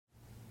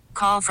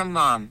call from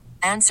mom.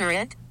 Answer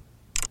it.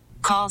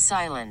 Call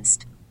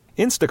silenced.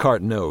 Instacart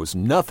knows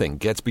nothing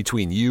gets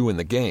between you and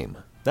the game.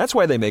 That's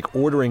why they make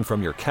ordering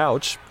from your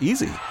couch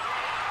easy.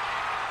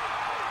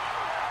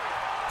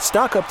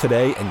 Stock up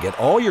today and get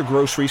all your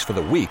groceries for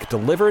the week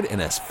delivered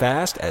in as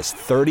fast as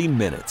 30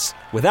 minutes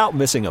without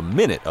missing a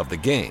minute of the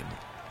game.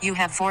 You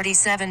have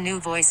 47 new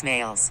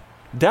voicemails.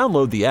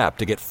 Download the app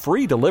to get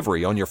free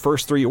delivery on your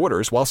first 3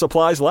 orders while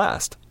supplies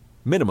last.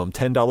 Minimum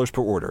 $10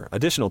 per order.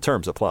 Additional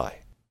terms apply.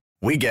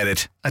 We get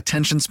it.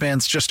 Attention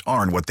spans just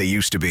aren't what they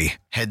used to be.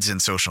 Heads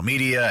in social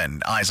media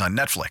and eyes on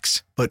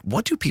Netflix. But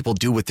what do people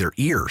do with their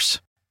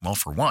ears? Well,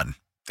 for one,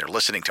 they're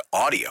listening to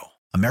audio.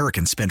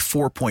 Americans spend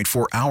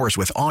 4.4 hours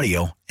with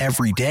audio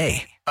every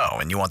day. Oh,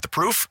 and you want the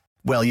proof?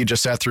 Well, you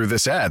just sat through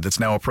this ad that's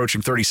now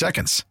approaching 30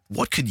 seconds.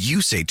 What could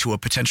you say to a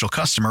potential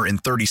customer in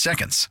 30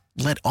 seconds?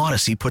 Let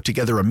Odyssey put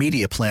together a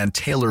media plan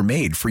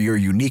tailor-made for your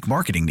unique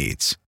marketing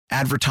needs.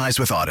 Advertise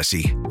with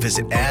Odyssey.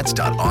 Visit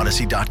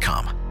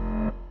ads.odyssey.com.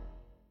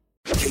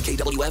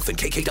 KKWF and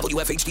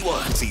KKWF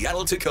HD1,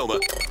 Seattle, Tacoma.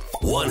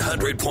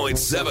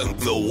 100.7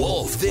 The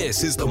Wolf.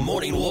 This is the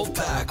Morning Wolf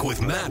Pack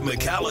with Matt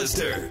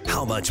McAllister.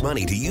 How much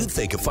money do you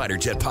think a fighter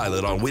jet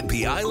pilot on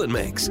Whidbey Island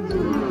makes?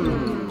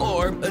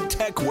 Or a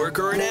tech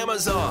worker in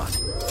Amazon?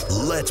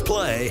 Let's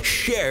play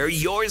Share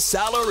Your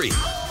Salary.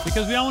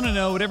 Because we all want to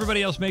know what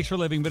everybody else makes for a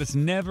living, but it's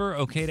never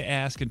okay to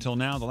ask until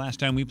now. The last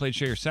time we played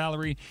Share Your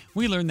Salary,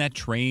 we learned that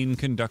train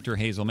conductor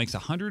Hazel makes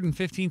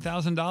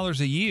 $115,000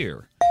 a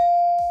year.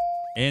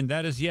 And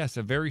that is, yes,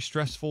 a very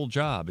stressful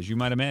job, as you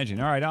might imagine.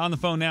 All right, on the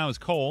phone now is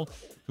Cole,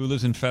 who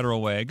lives in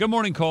Federal Way. Good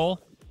morning, Cole.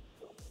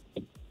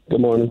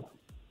 Good morning.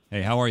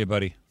 Hey, how are you,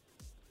 buddy?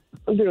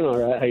 I'm doing all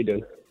right. How you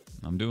doing?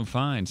 I'm doing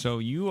fine. So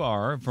you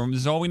are, this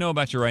is all we know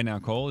about you right now,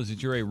 Cole, is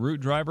that you're a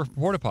route driver for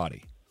Porta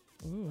Potty.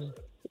 Ooh.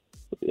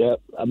 Yep,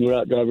 I'm a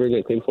route driver and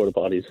I clean porta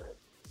potties.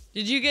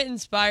 Did you get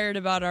inspired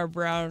about our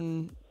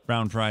Brown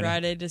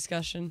Friday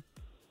discussion?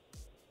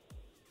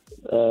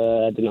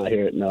 I did not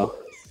hear it, no.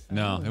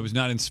 No, it was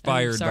not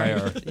inspired by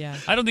our... Yeah.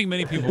 I don't think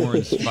many people were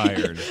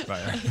inspired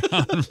by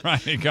our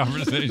Friday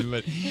conversation.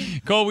 But,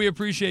 Cole, we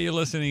appreciate you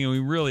listening, and we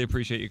really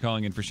appreciate you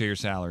calling in for Share Your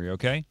Salary,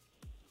 okay?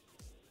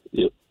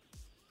 Yep.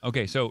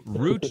 Okay, so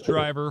route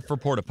driver for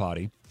Porta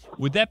Potty.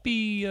 Would that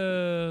be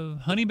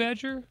Honey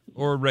Badger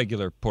or a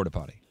regular Porta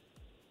Potty?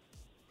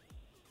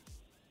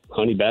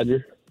 Honey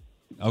Badger.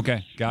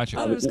 Okay, gotcha.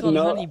 I thought it was called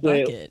Honey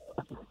Bucket.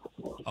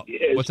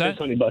 What's that? It's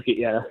Honey Bucket,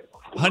 yeah.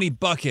 Honey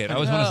Bucket. I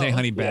always want to say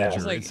Honey Badger.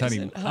 Yeah. Like, it's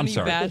honey. I'm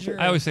sorry. Badger?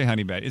 I always say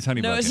Honey Badger. It's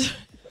Honey Bucket.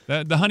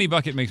 The Honey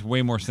Bucket makes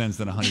way more sense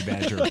than a Honey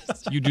Badger.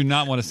 You do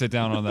not want to sit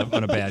down on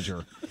a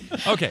badger.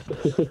 Okay,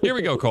 here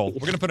we go, Cole. We're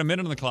going to put a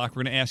minute on the clock.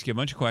 We're going to ask you a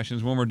bunch of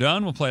questions. When we're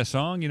done, we'll play a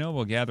song.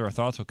 We'll gather our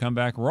thoughts. We'll come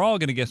back. We're all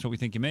going to guess what we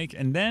think you make.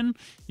 And then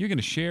you're going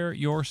to share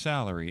your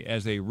salary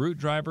as a route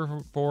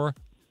driver for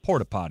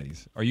Porta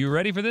Potties. Are you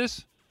ready for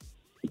this?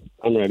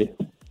 I'm ready.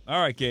 All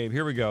right, Gabe,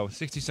 here we go.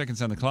 60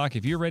 seconds on the clock.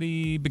 If you're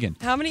ready, begin.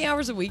 How many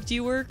hours a week do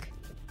you work?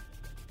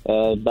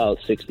 About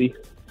 60.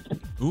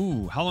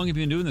 Ooh, how long have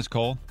you been doing this,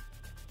 Cole?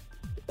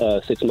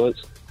 6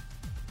 months.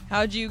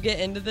 How'd you get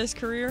into this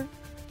career?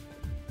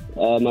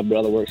 My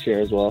brother works here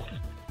as well.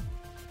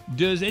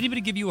 Does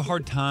anybody give you a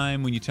hard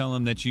time when you tell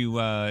them that you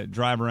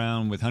drive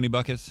around with honey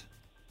buckets?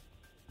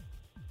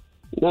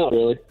 Not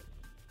really.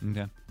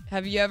 Okay.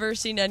 Have you ever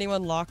seen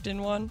anyone locked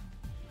in one?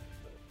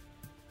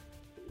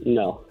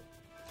 No.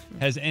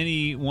 Has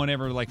anyone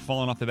ever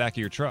fallen off the back of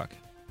your truck?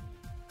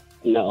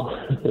 No.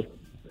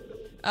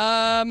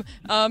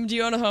 Do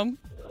you own a home?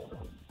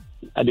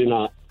 I do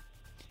not.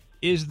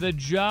 Is the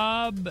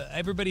job,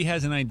 everybody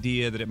has an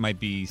idea that it might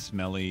be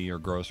smelly or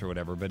gross or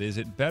whatever, but is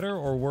it better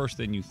or worse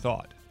than you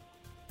thought?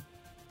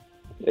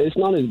 It's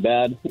not as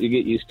bad. You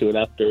get used to it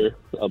after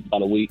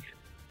about a week.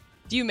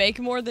 Do you make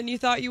more than you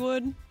thought you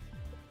would?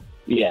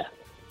 Yeah.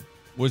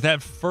 Was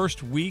that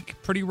first week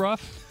pretty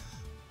rough?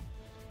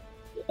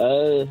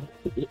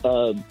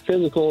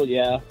 Physical,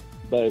 yeah.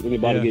 But when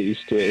your body gets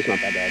used to it, it's not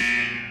that bad.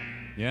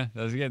 Yeah,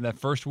 that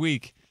first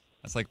week.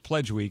 That's like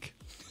pledge week.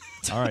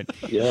 All right.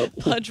 Yep.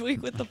 Pledge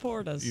week with the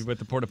portas. With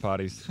the porta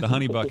potties, the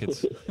honey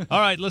buckets. All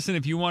right, listen,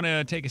 if you want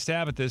to take a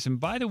stab at this, and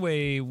by the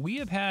way, we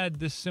have had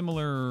this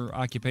similar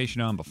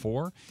occupation on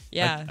before.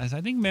 Yeah. As I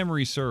think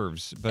memory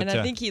serves. But, and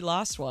I think he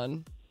lost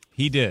one.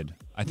 He did.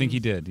 I think he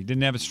did. He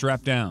didn't have it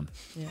strapped down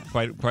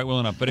quite well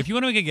enough. But if you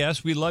want to make a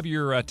guess, we love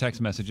your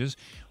text messages.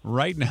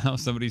 Right now,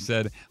 somebody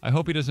said, I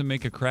hope he doesn't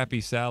make a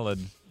crappy salary.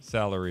 All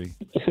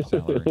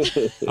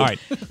right.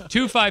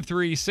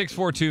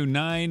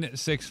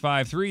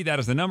 253-642-9653. That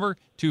is the number.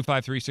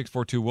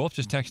 253-642-WOLF.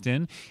 Just text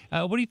in.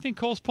 What do you think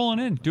Cole's pulling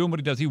in? Doing what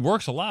he does. He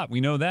works a lot.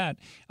 We know that.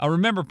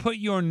 Remember, put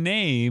your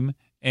name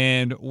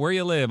and where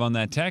you live on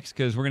that text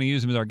because we're going to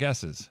use them as our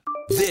guesses.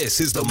 This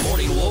is the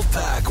Morning Wolf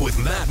Pack with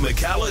Matt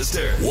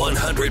McAllister.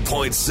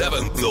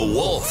 100.7 The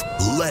Wolf.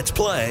 Let's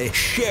play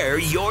Share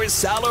Your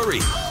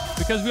Salary.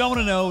 Because we all want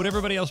to know what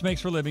everybody else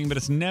makes for a living, but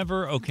it's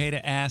never okay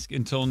to ask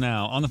until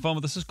now. On the phone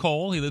with us is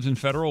Cole. He lives in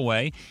Federal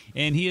Way,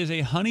 and he is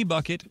a honey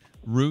bucket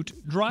route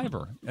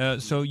driver.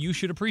 So you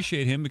should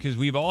appreciate him because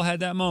we've all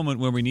had that moment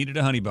where we needed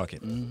a honey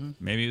bucket. Mm-hmm.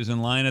 Maybe it was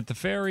in line at the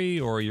ferry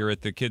or you're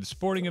at the kids'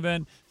 sporting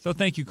event. So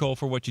thank you, Cole,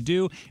 for what you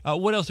do.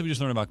 What else did we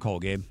just learn about Cole,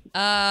 Gabe?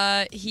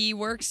 He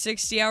works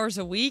 60 hours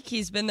a week.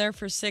 He's been there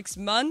for 6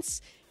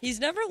 months. He's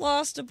never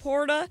lost a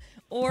porta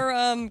or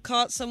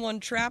caught someone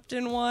trapped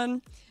in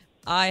one.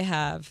 I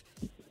have.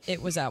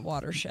 It was at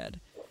Watershed.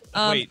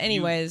 Wait,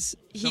 anyways,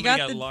 he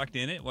got locked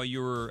in it while you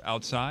were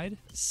outside?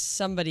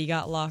 Somebody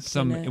got locked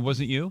in it. It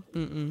wasn't you?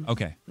 Mm-mm.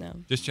 Okay. No.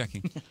 Just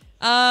checking.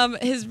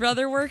 His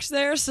brother works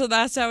there, so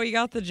that's how he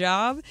got the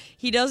job.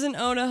 He doesn't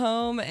own a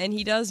home, and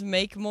he does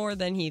make more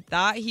than he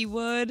thought he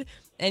would,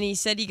 and he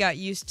said he got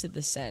used to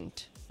the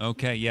scent.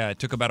 Okay, yeah, it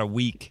took about a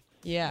week.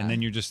 Yeah. And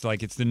then you're just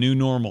like, it's the new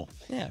normal.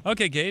 Yeah.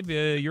 Okay, Gabe,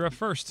 you're up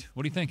first.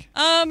 What do you think?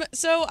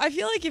 So I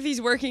feel like if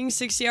he's working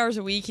 60 hours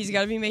a week, he's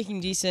got to be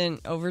making decent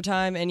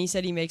overtime, and he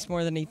said he makes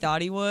more than he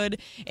thought he would.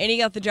 And he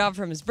got the job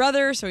from his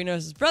brother, so he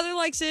knows his brother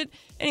likes it.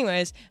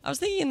 Anyways, I was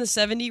thinking in the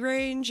 70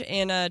 range,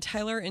 and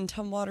Tyler in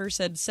Tumwater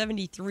said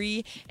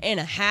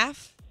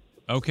 73.5.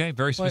 Okay,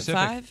 very specific.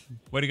 0.5.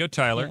 Way to go,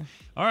 Tyler. Yeah.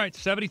 All right,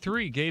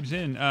 73. Gabe's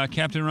in.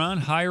 Captain Ron,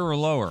 higher or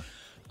lower?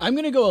 I'm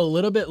going to go a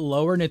little bit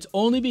lower, and it's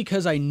only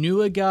because I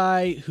knew a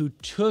guy who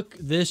took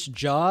this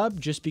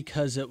job just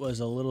because it was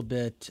a little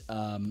bit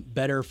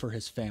better for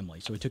his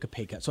family. So he took a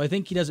pay cut. So I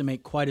think he doesn't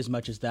make quite as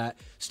much as that.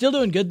 Still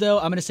doing good, though.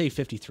 I'm going to say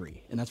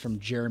 53, and that's from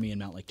Jeremy in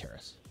Mount Lake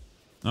Terrace.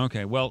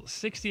 Okay, well,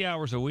 60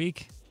 hours a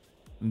week,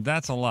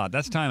 that's a lot.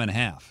 That's time and a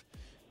half.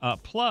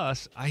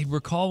 Plus, I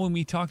recall when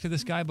we talked to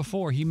this guy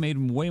before, he made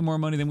way more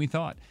money than we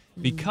thought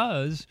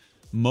because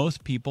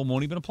most people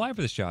won't even apply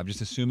for this job,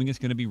 just assuming it's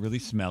going to be really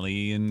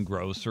smelly and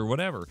gross or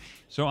whatever.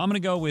 So I'm going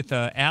to go with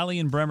Allie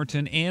in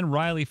Bremerton and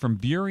Riley from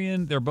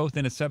Burien. They're both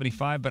in at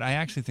 75, but I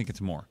actually think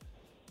it's more.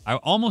 I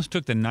almost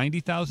took the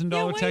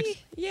 $90,000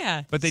 text.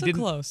 Yeah, but they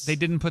didn't. Close. They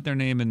didn't put their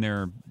name in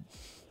their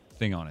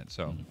thing on it,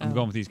 so I'm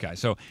going with these guys.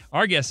 So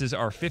our guesses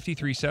are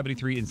 53,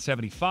 73, and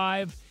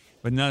 75.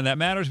 But none of that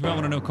matters. We all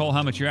want to know, Cole,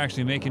 how much you're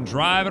actually making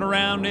driving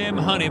around them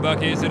honey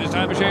buckets. It is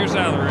time to share your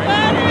salary.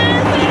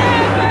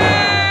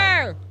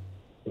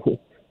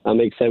 I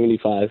make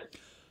 75.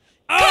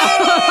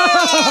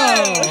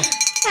 Oh!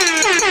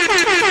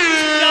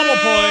 Double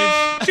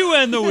points to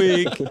end the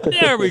week.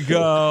 There we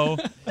go.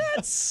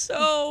 That's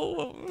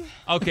so...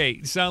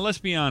 Okay, so let's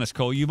be honest,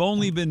 Cole. You've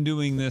only been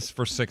doing this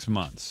for 6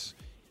 months.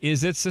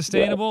 Is it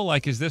sustainable?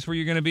 Like, is this where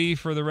you're going to be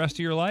for the rest of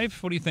your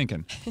life? What are you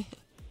thinking?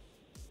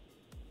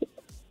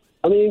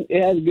 I mean,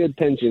 it has good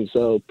pension,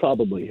 so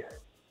probably.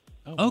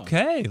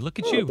 Okay, look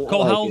at you.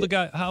 Cole, how old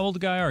a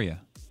guy are you?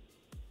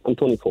 I'm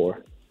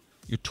 24.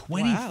 You're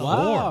 24.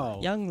 Wow.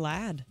 Young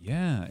lad.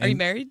 Yeah. Are you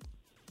married?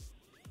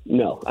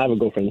 No, I have a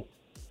girlfriend.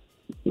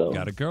 No.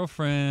 Got a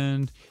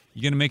girlfriend.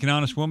 You going to make an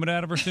honest woman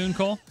out of her soon,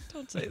 Cole?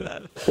 Don't say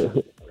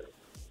that.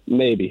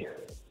 Maybe.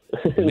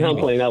 No, I'm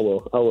playing. I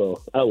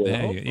will.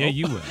 Yeah,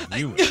 you will.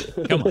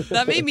 Come on.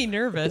 That made me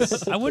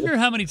nervous. I wonder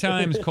how many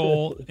times,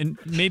 Cole, and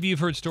maybe you've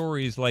heard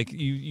stories like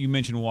you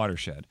mentioned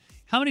Watershed.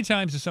 How many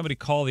times does somebody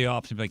call the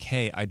office and be like,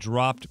 hey, I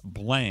dropped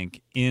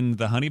blank in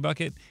the honey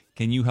bucket.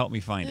 Can you help me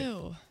find it?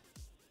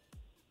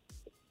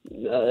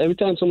 Every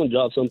time someone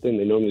drops something,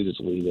 they normally just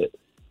leave it.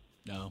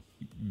 No.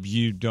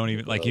 You don't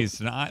even, like,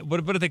 what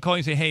if they call you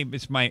and say, hey,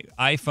 it's my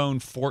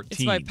iPhone 14.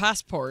 It's my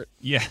passport.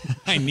 Yeah,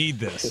 I need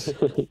this.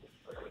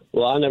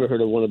 Well, I never heard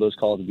of one of those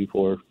calls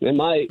before. It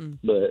might,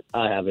 but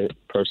I haven't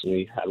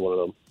personally had one of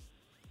them.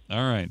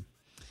 All right.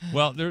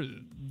 Well,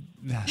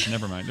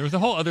 never mind. There was a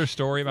whole other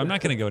story, but I'm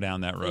not going to go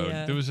down that road.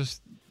 Yeah. There was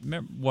just,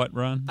 what,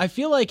 Ron? I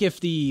feel like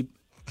if the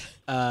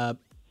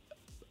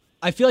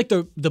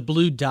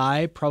blue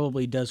dye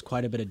probably does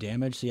quite a bit of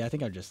damage. So yeah, I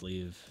think I'd just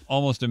leave.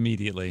 Almost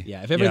immediately.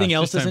 Yeah, if everything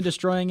else isn't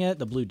destroying it,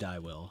 the blue dye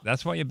will.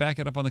 That's why you back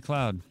it up on the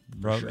cloud,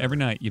 bro. Sure. Every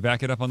night. You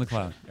back it up on the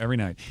cloud. Every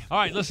night. All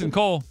right, listen,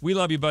 Cole, we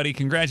love you, buddy.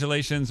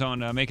 Congratulations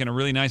on making a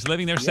really nice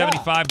living there.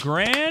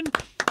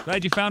 $75,000.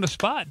 Glad you found a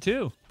spot,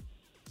 too.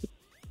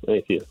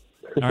 Thank you.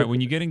 All right,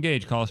 when you get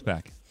engaged, call us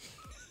back.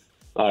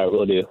 All right,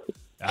 will do.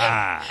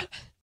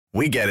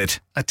 We get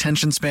it.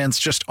 Attention spans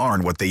just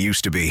aren't what they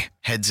used to be.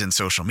 Heads in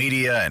social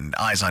media and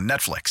eyes on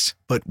Netflix.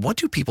 But what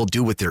do people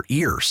do with their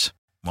ears?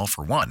 Well,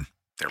 for one,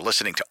 they're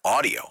listening to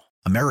audio.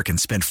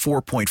 Americans spend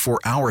 4.4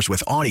 hours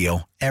with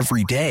audio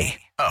every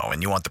day. Oh,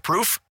 and you want the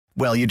proof?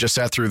 Well, you just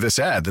sat through this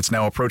ad that's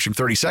now approaching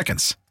 30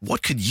 seconds.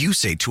 What could you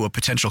say to a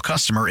potential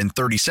customer in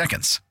 30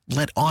 seconds?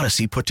 Let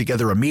Odyssey put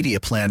together a media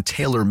plan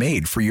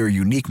tailor-made for your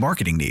unique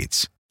marketing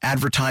needs.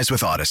 Advertise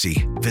with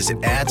Odyssey.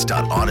 Visit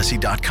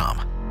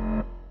ads.odyssey.com.